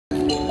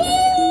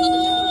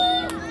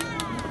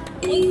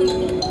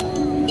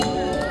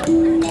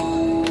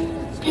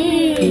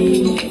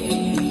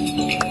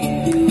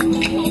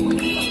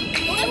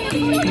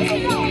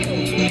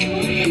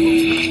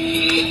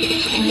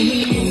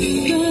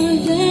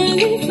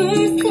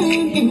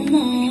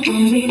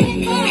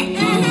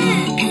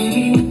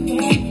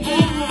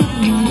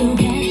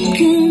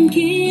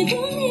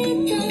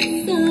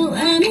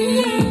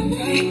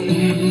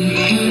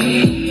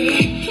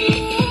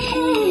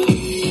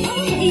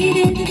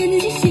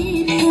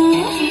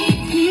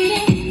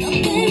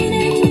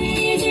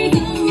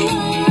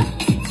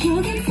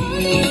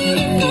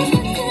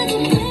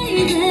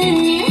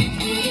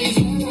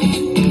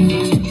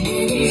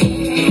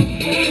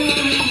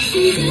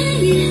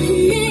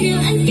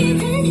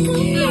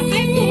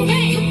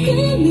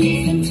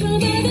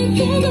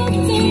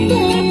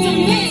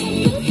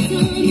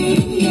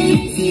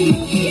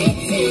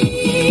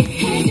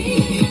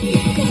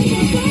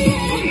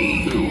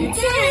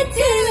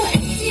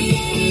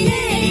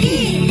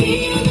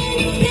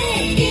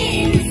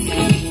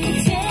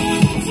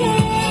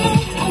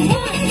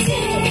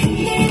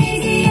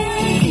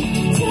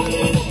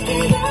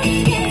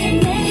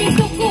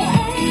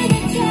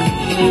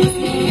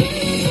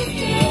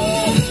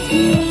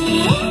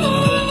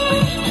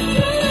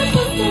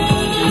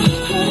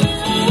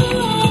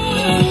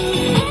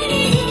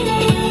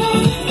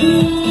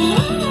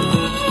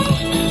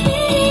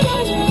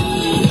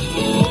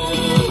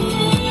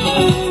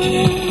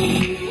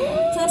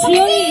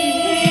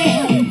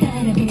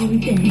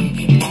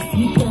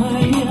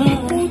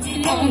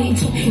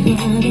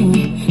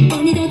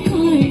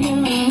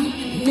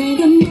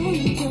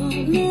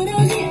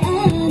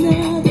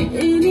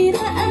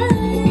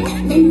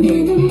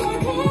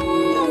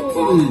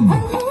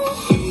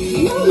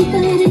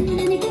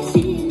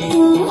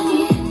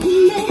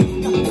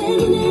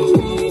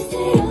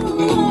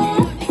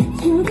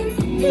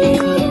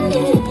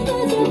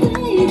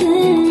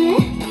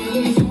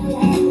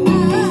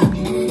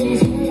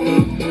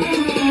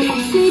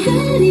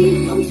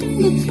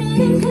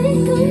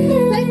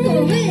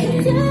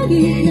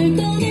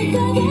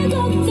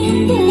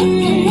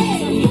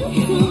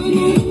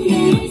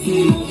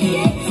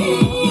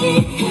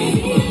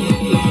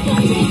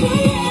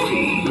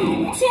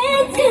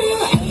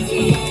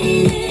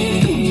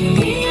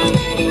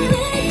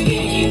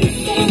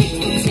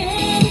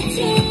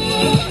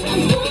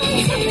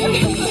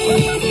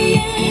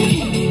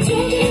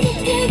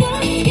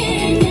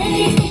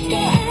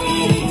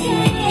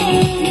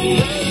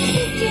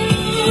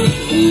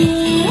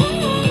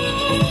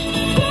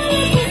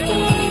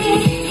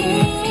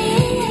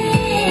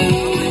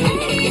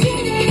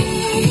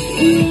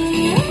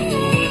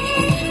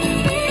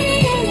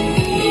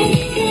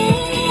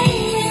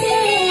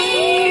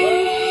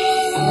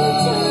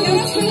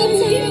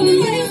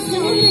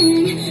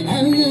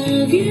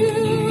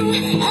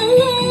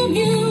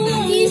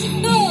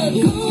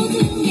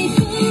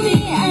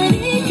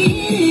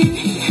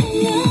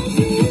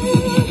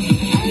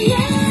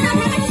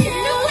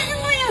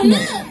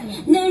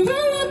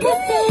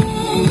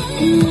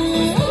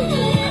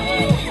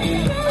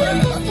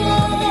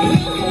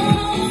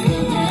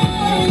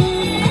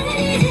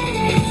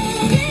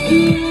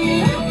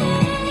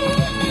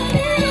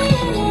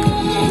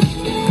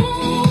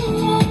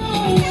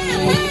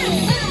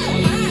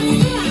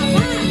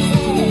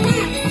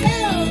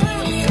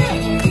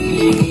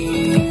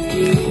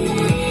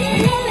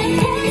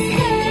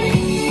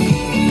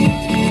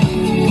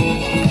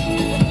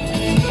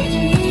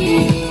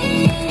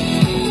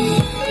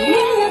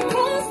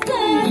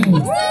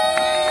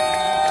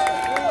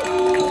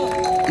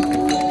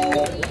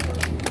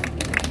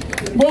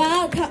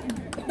뭐야,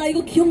 나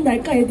이거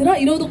기억날까 얘들아?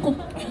 이러놓고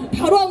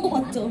바로 한 거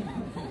봤죠?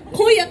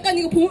 거의 약간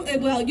이거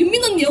뭐야,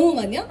 윤민 언니 영웅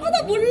아니야? 아,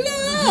 나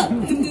몰라!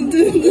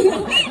 든든든.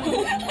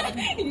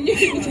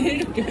 인류이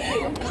제일 웃겨.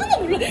 아, 나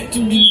몰라.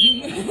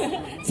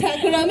 자,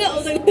 그러면,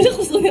 나 이거 왜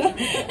자꾸 쏘냐?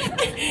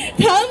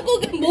 다음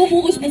곡은 뭐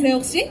보고 싶으세요,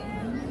 혹시?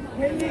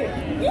 레믹스!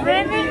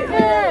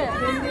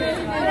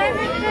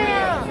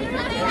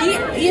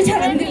 이게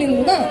잘 안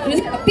들리는구나.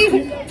 그래서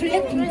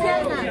블랙핑크?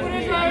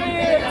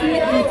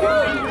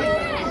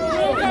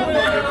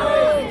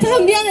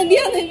 잠깐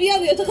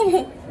미안해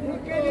잠깐만.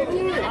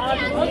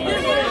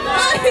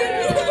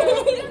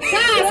 자,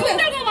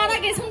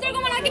 손 들고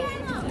말하기.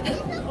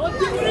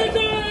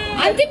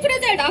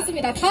 안티프레젤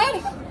나왔습니다.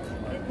 다음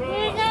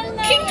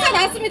퀸카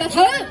나왔습니다.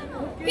 다음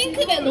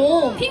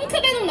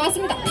핑크베놈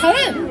나왔습니다.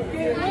 다음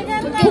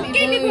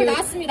도깨비불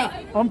나왔습니다.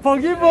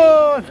 언풀기분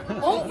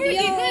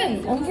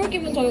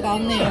저희가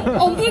나왔네요.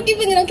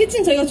 언풀기분이랑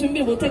키친 저희가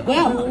준비를 못했고요.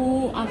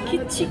 오,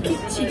 키치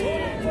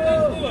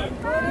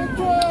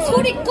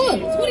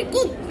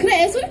소리꾼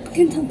그래, 소리꾼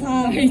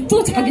괜찮다.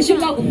 또 자기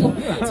싫다고 또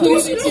소리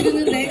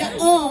지르는 내가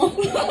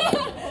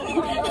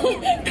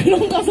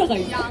그런 가사가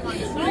있어.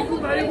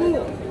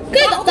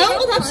 그래, 나온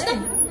거 합시다.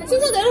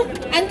 순서대로.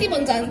 안티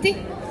먼저. 안티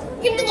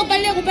힘든 거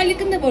빨리 하고 빨리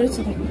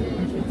끝내버리자.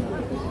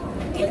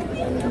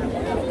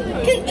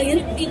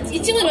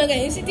 이 친구는 약간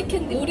NCT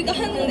캔디, 우리가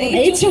하는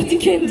H.O.T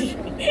캔디.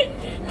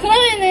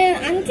 그러면은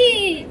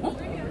안티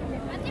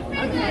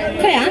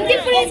그래,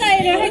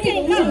 안티프레자일을 할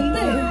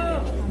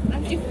테니까.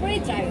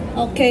 안티프레자일.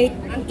 오케이.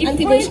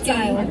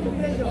 안티프레자일.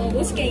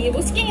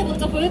 모스킹이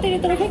먼저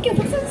보여드리도록 할게요.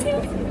 박수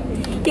주세요.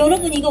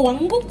 여러분 이거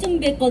왕곡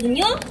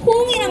준비했거든요.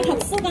 호응이랑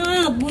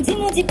박수가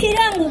무지무지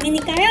필요한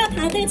곡이니까요.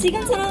 다들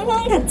지금처럼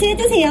호응 같이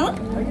해주세요.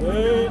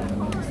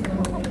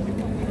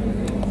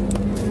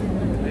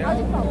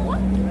 아직도 안 와?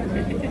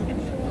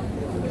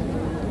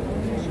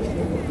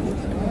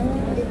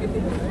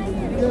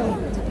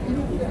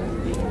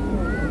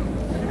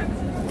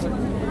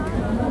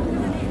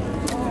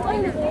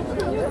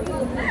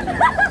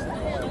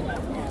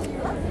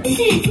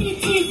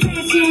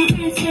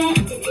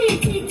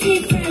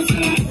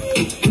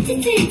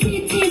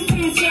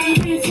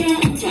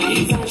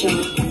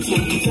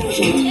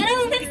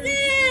 여러분 박수!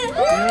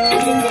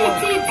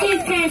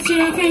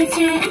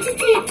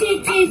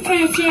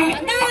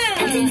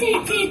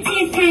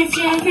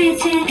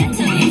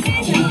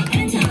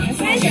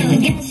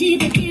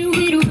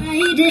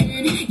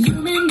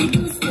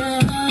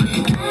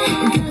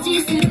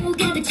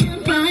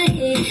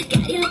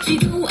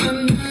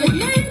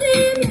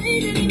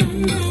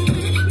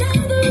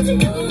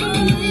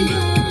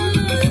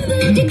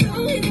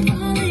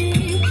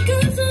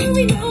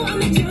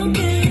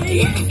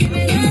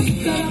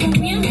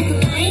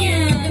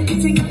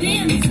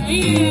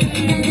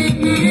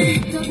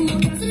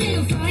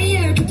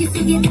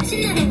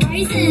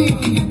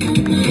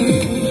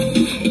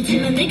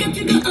 있지만 내가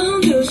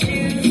뜨거운 그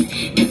shoes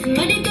무슨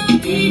말이 더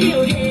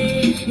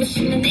필요해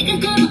무심한 내가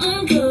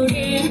걸어온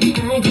거리에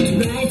I got to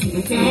ride to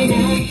the side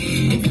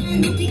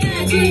어떤 높이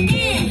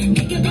가줄게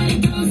내가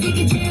바랬던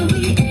세계 제일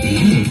위에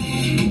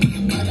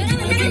여러분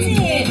다같이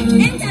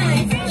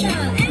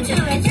Anti-pressure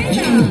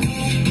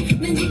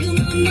난 지금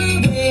on my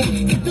way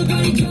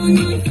gat둬버리죠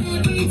너의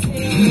fairy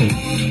tale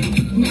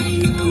나의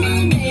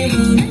너만 내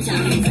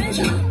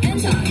Anti-pressure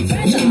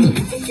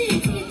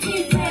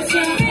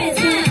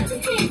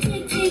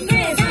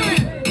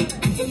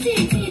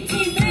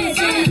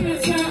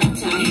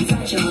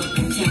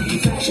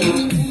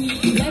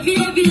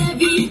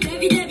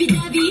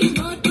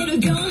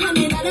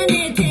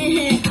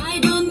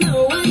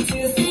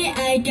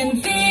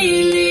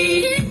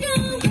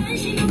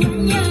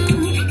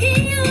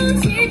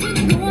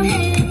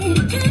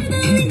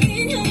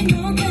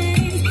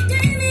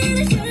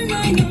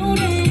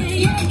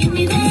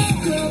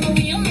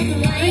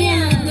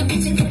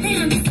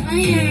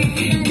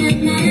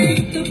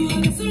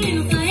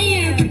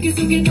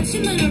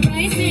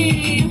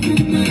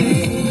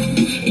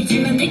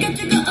있지만 내가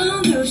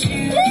뜨거운 그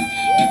shoes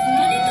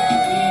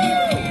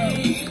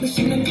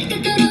무심한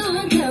내가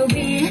걸어온 그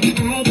위에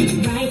I get to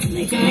ride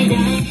till I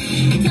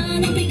die 더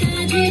높이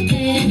가줄게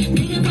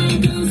내가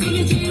바랬던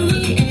세계 제일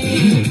위에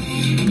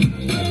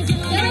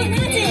여러분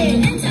다같이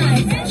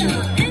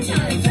Anti-pressure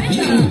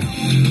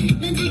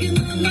난 지금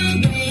on my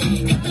way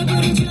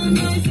gat둬버리죠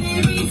너의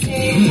fairy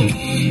tale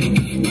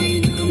나의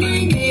너만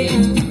내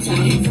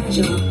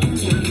Anti-pressure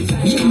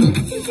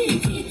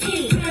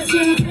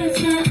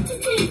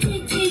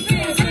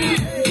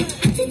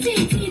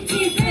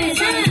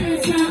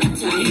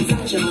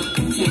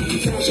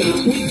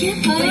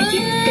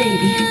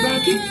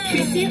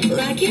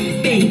Like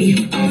it, baby.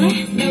 All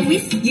I know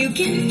is you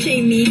can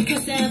chain me,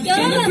 'cause I'm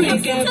gonna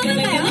break out,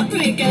 gonna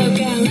break out,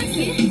 girl.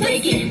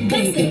 Like it,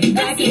 baby.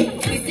 Like it,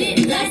 twist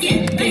it, like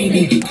it,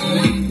 baby. All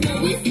I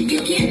know is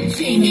you can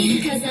chain me,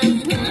 'cause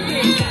I'm gonna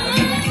break out,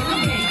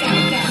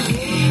 girl.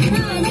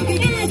 높이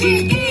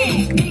가줄게,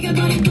 내가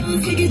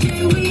버렸던 세계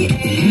제일 위에.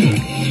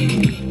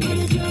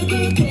 버려줘도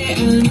돼,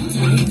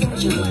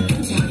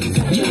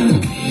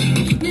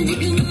 난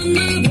지금 on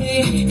my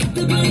way,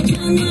 gat둬버리죠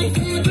너의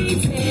fairy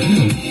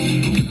tale.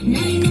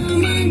 나의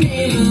너만 내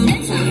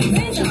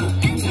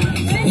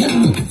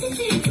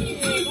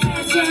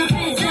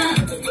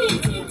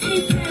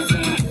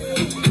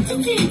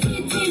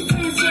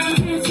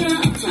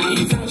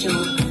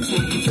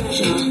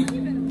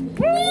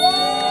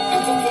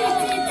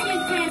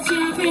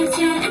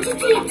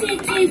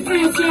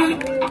Anti-pressure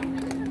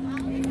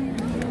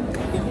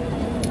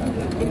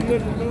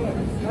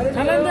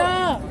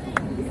잘한다.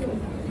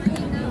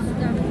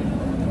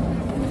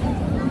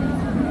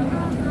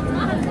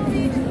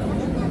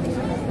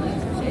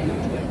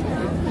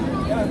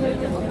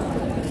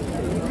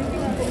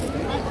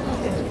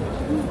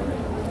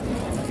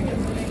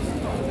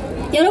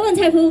 여러분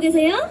잘 보고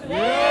계세요?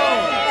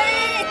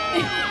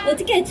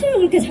 어떻게 춤을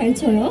그렇게 잘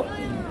춰요?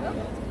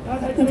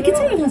 어떻게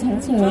춤을 다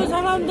잘 춰요?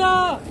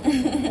 잘한다.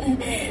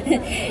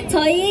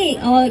 저희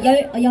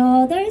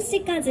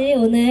 8시까지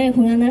오늘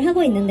공연을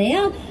하고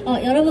있는데요.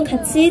 여러분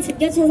같이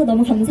지켜주셔서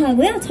너무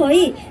감사하고요.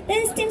 저희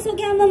댄스팀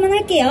소개 한 번만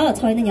할게요.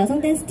 저희는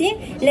여성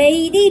댄스팀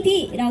레이디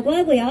B라고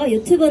하고요.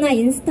 유튜브나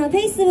인스타,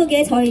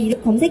 페이스북에 저희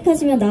이름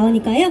검색하시면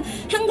나오니까요.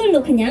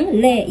 한글로 그냥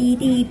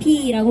레이디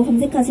B라고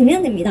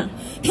검색하시면 됩니다.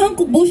 다음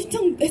곡 뭐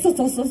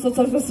신청했었죠?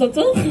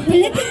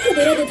 블랙핑크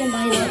노래도 좀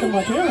많이 나왔던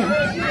것 같아요.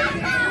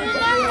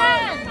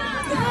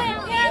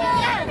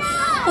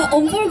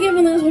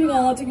 언벌기문은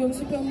저희가 아직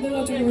연습이 안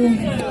돼가지고.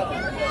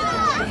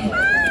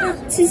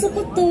 지수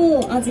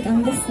것도 아직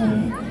안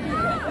됐어요.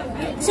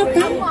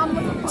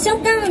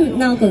 셧다운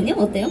나왔거든요.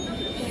 어때요?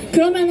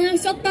 그러면은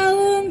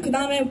셧다운, 그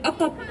다음에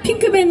아까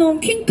핑크베놈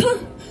퀸카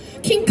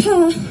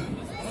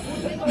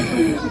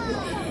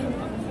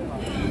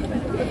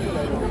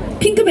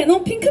핑크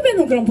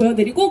배너 그럼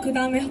보여드리고 그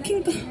다음에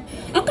킹카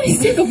아까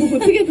했으니까 뭐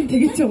어떻게든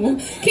되겠죠 뭐.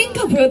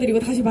 킹카 보여드리고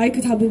다시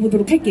마이크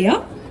잡아보도록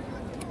할게요.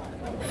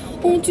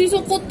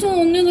 지석 같은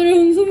언니들이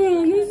연습을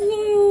안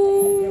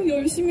했어요.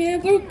 열심히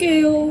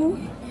해볼게요.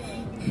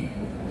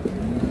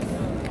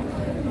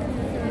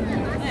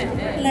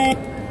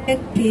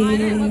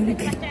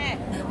 블랙핑크.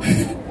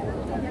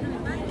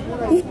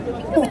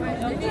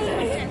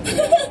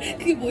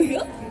 그게 뭐예요?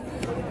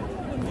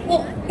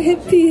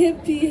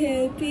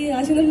 해피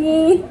아시는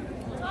분?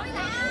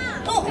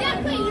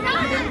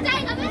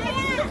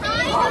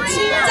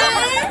 진짜?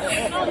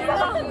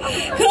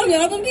 그럼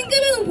여러분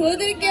핑크배너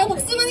보여드릴게요.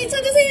 박수 많이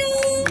쳐주세요.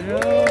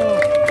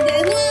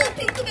 내 누나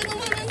핑크배너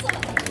하면서.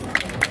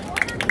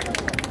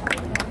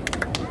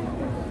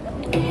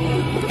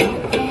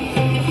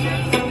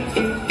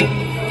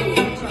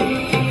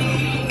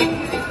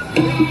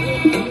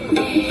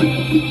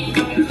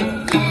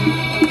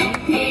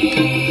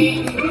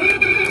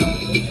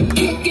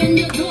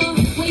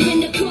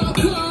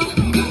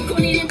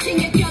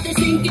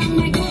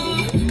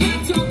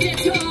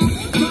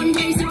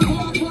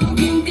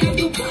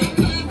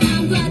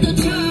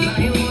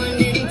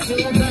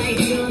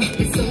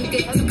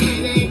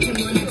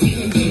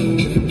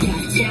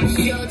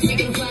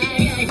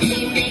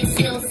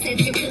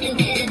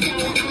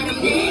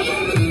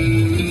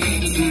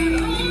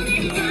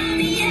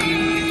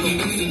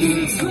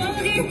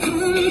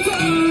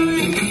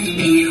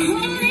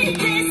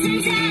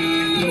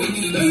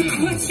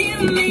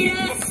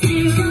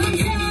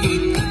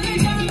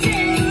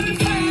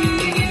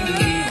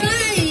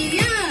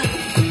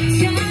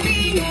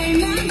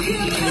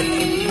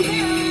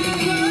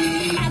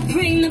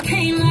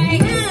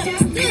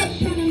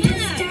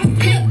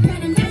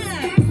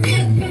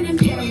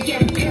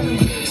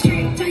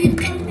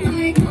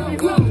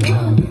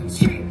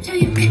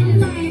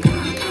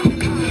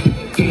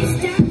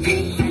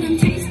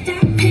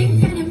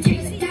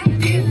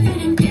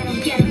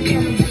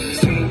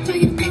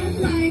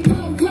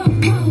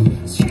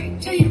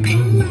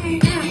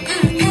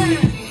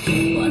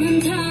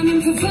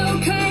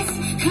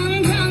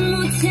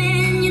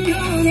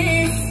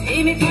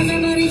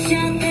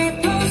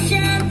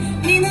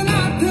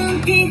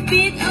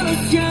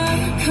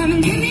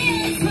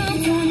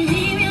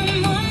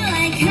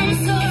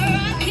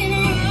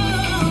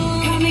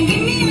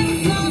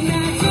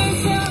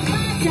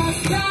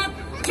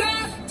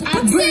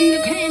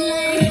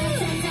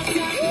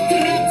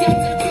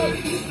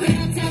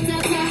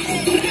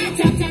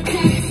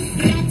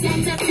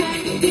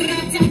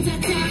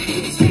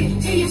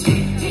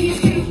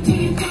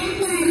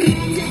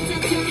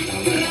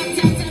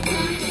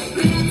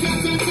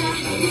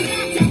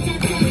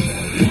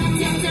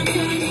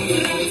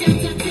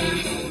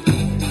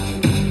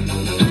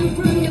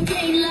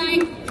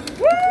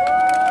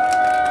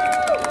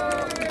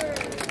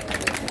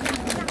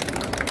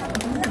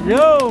 요!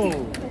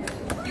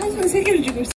 한 손에 3개를 쥐고 있어.